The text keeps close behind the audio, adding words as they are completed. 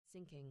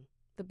Sinking.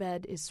 The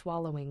bed is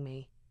swallowing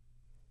me.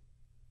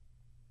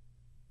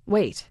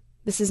 Wait,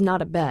 this is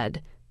not a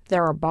bed.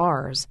 There are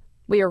bars.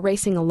 We are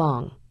racing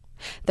along.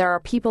 There are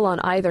people on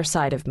either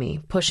side of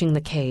me, pushing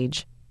the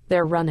cage.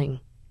 They're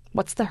running.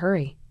 What's the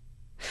hurry?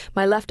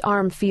 My left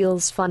arm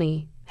feels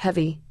funny,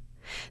 heavy.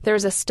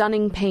 There's a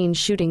stunning pain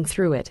shooting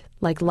through it,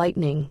 like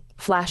lightning,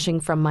 flashing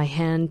from my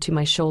hand to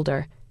my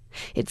shoulder.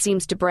 It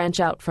seems to branch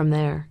out from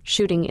there,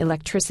 shooting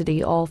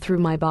electricity all through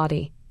my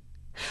body.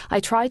 I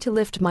try to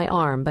lift my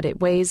arm, but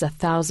it weighs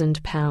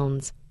 1,000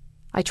 pounds.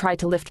 I try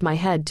to lift my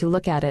head to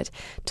look at it,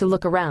 to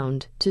look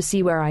around, to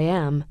see where I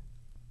am,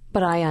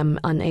 but I am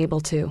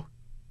unable to.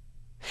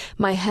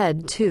 My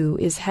head, too,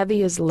 is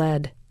heavy as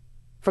lead.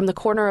 From the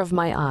corner of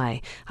my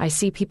eye, I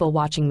see people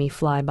watching me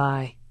fly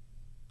by.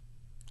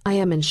 I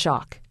am in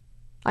shock.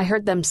 I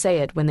heard them say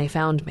it when they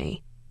found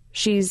me.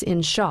 "She's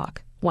in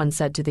shock," one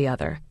said to the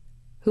other.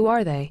 Who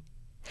are they?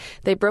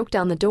 They broke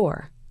down the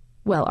door.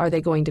 Well, are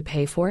they going to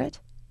pay for it?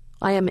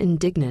 I am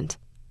indignant.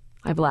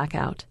 I black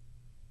out.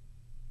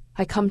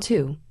 I come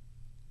to.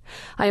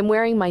 I am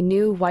wearing my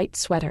new white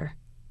sweater.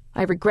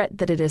 I regret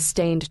that it is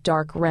stained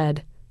dark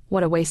red.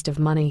 What a waste of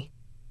money.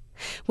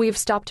 We have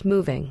stopped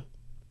moving.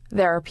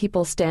 There are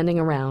people standing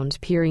around,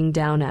 peering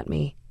down at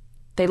me.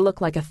 They look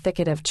like a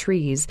thicket of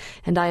trees,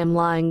 and I am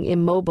lying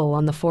immobile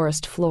on the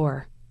forest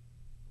floor.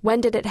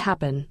 When did it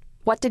happen?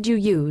 What did you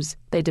use?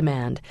 They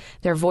demand,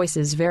 their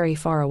voices very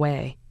far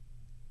away.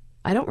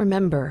 I don't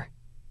remember.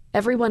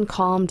 Everyone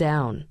calm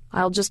down.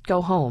 I'll just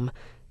go home.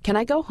 Can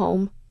I go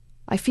home?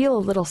 I feel a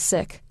little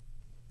sick.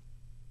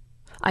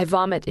 I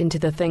vomit into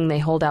the thing they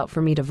hold out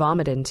for me to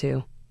vomit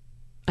into.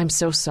 I'm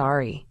so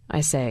sorry,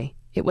 I say.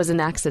 It was an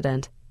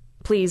accident.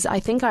 Please, I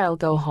think I'll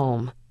go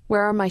home.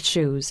 Where are my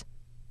shoes?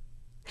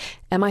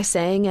 Am I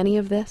saying any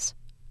of this?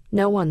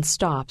 No one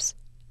stops.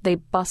 They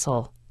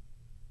bustle.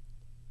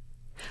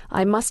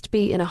 I must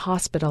be in a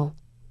hospital.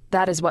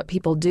 That is what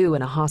people do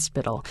in a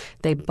hospital.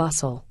 They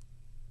bustle.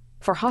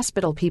 For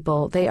hospital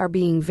people, they are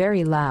being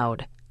very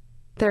loud.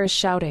 There is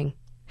shouting.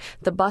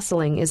 The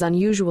bustling is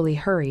unusually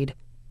hurried.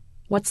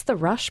 What's the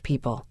rush,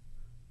 people?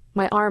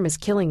 My arm is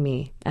killing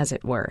me, as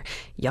it were.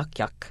 Yuck,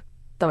 yuck.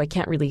 Though I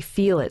can't really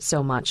feel it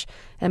so much,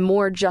 am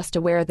more just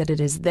aware that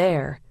it is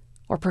there.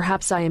 Or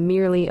perhaps I am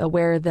merely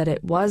aware that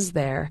it was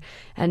there,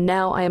 and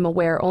now I am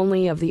aware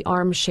only of the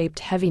arm-shaped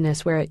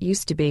heaviness where it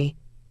used to be.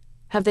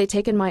 Have they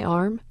taken my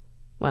arm?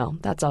 Well,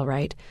 that's all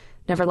right.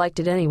 Never liked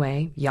it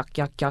anyway. Yuck,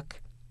 yuck, yuck.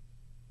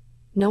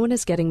 No one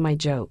is getting my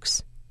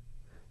jokes.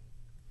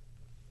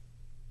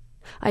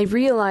 I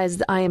realize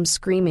that I am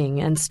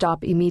screaming and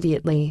stop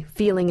immediately,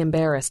 feeling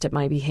embarrassed at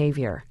my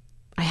behavior.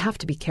 I have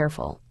to be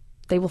careful.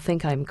 They will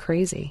think I'm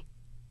crazy.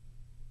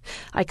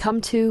 I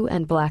come to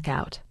and black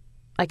out.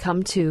 I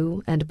come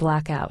to and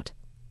black out.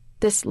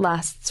 This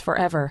lasts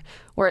forever,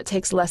 or it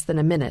takes less than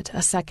a minute,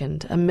 a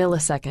second, a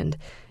millisecond.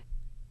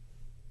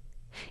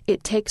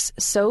 It takes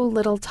so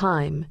little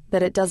time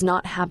that it does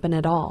not happen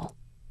at all.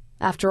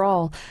 After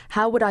all,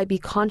 how would I be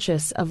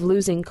conscious of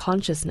losing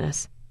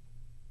consciousness?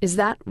 Is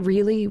that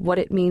really what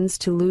it means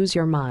to lose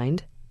your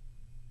mind?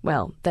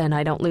 Well, then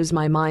I don't lose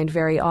my mind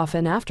very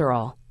often after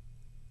all.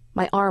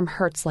 My arm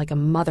hurts like a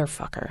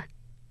motherfucker.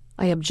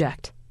 I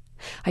object.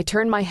 I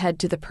turn my head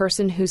to the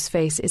person whose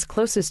face is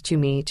closest to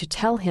me to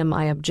tell him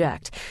I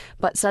object,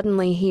 but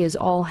suddenly he is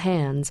all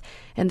hands,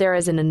 and there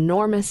is an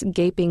enormous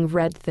gaping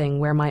red thing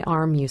where my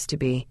arm used to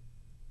be.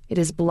 It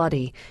is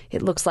bloody.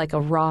 It looks like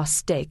a raw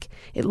steak.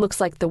 It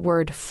looks like the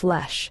word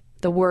flesh,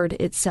 the word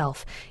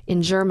itself,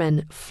 in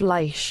German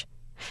Fleisch.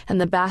 And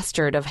the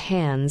bastard of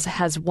hands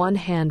has one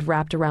hand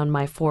wrapped around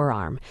my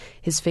forearm,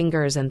 his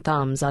fingers and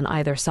thumbs on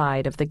either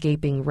side of the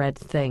gaping red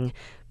thing,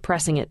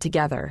 pressing it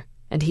together,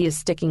 and he is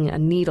sticking a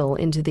needle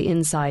into the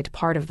inside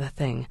part of the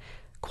thing.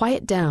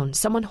 Quiet down,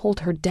 someone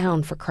hold her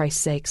down for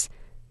Christ's sakes.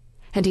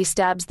 And he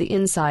stabs the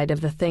inside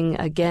of the thing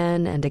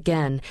again and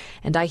again,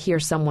 and I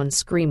hear someone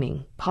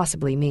screaming,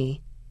 possibly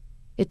me.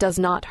 It does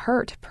not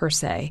hurt, per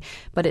se,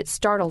 but it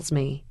startles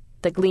me,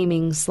 the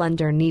gleaming,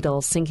 slender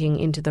needle sinking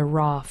into the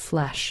raw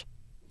flesh.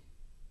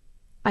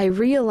 I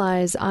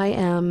realize I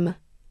am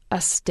a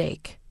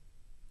steak.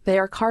 They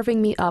are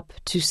carving me up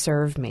to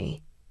serve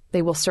me.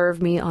 They will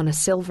serve me on a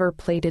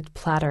silver-plated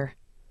platter.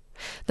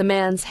 The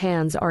man's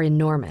hands are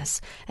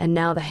enormous, and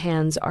now the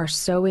hands are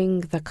sewing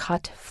the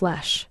cut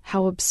flesh.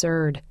 How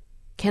absurd.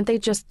 Can't they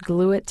just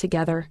glue it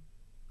together?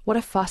 What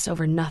a fuss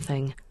over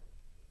nothing.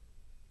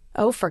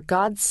 Oh, for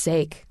God's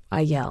sake,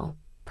 I yell.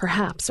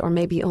 Perhaps, or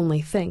maybe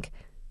only think.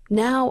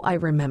 Now I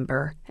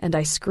remember, and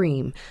I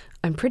scream.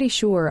 I'm pretty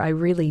sure I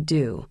really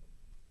do.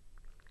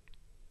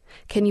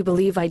 Can you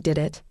believe I did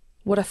it?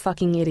 What a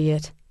fucking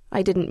idiot.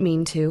 I didn't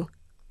mean to.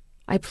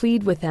 I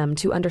plead with them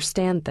to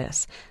understand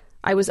this.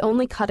 I was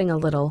only cutting a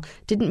little,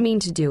 didn't mean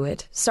to do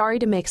it, sorry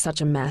to make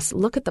such a mess,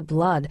 look at the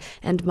blood,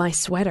 and my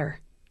sweater.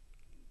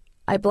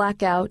 I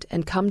black out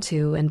and come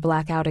to and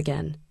black out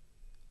again.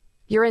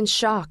 You're in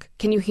shock.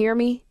 Can you hear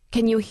me?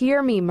 Can you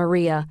hear me,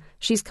 Marya?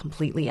 She's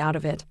completely out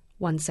of it,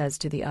 one says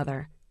to the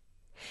other.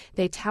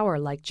 They tower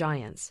like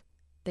giants.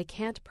 They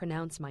can't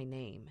pronounce my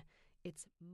name. It's